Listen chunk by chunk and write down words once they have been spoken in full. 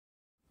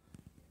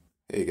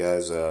Hey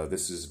guys,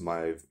 this is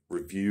my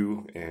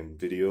review and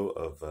video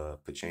of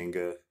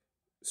Pechanga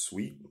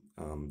Suite.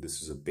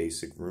 This is a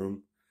basic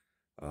room.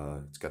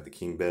 It's got the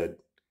king bed.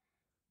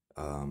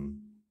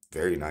 Um,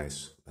 Very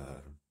nice.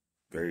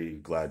 Very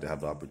glad to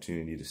have the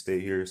opportunity to stay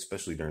here,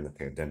 especially during the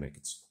pandemic.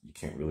 You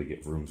can't really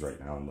get rooms right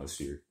now unless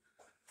you're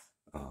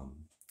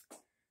um,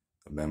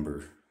 a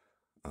member.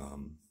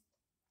 Um,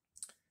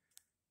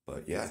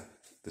 but yeah,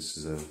 this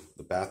is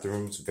the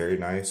bathroom's very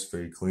nice,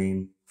 very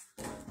clean.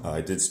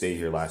 I did stay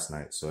here last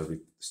night, so every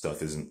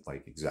stuff isn't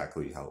like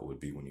exactly how it would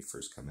be when you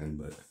first come in,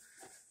 but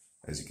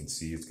as you can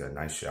see, it's got a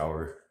nice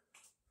shower.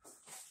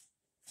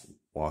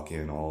 Walk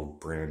in all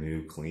brand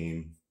new,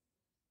 clean.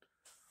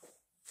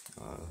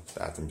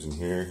 Bathrooms in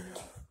here.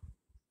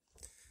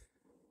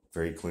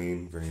 Very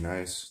clean, very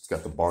nice. It's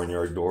got the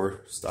barnyard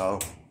door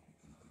style.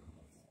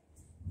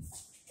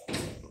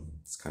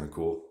 It's kind of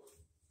cool.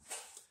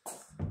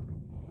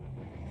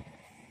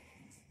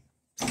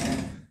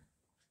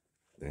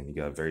 Then you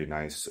got a very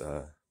nice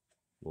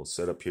little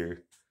setup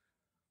here.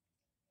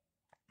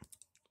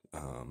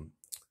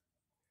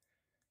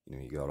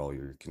 You got all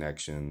your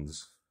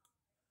connections.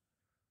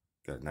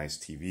 Got a nice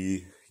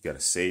TV. You got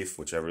a safe,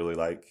 which I really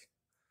like.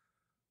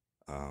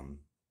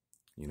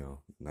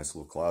 Nice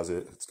little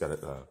closet. It's got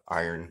a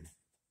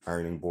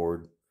ironing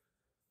board.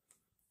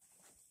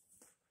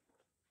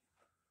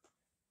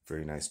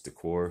 Very nice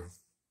decor.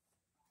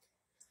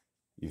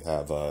 You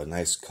have a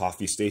nice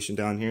coffee station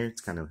down here.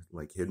 It's kind of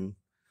like hidden,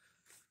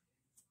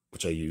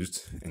 which I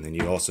used. And then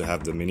you also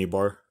have the mini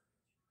bar.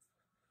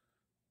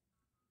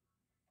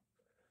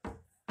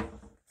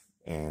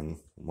 And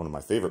one of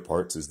my favorite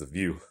parts is the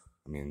view.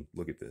 I mean,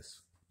 look at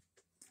this.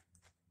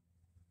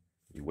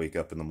 You wake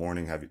up in the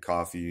morning, have your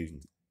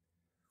coffee,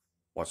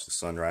 watch the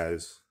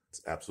sunrise.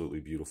 It's absolutely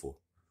beautiful.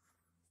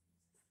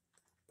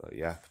 But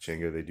yeah,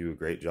 Pechanga, they do a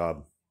great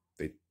job.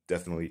 They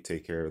definitely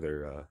take care of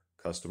their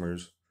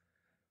customers.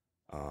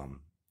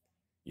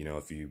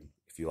 If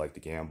you like to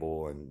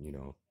gamble, and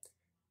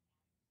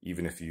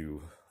even if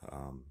you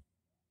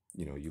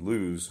you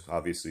lose,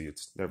 obviously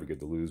it's never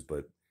good to lose,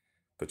 but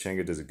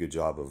Pechanga does a good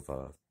job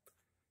of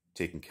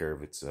taking care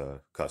of its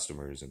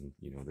customers, and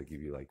they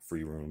give you like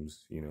free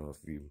rooms, if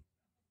you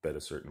bet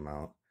a certain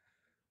amount,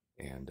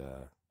 and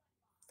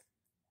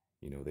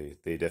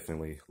they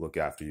definitely look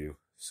after you.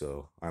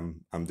 So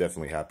I'm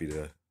definitely happy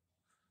to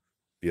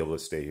be able to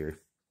stay here.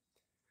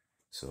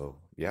 So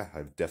yeah,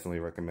 I definitely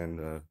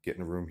recommend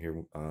getting a room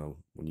here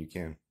when you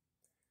can.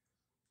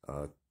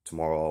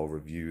 Tomorrow I'll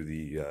review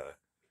the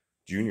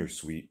junior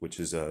suite, which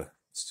is a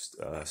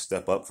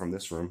step up from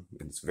this room,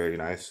 and it's very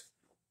nice.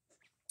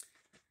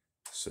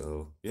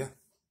 So yeah,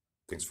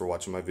 thanks for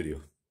watching my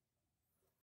video.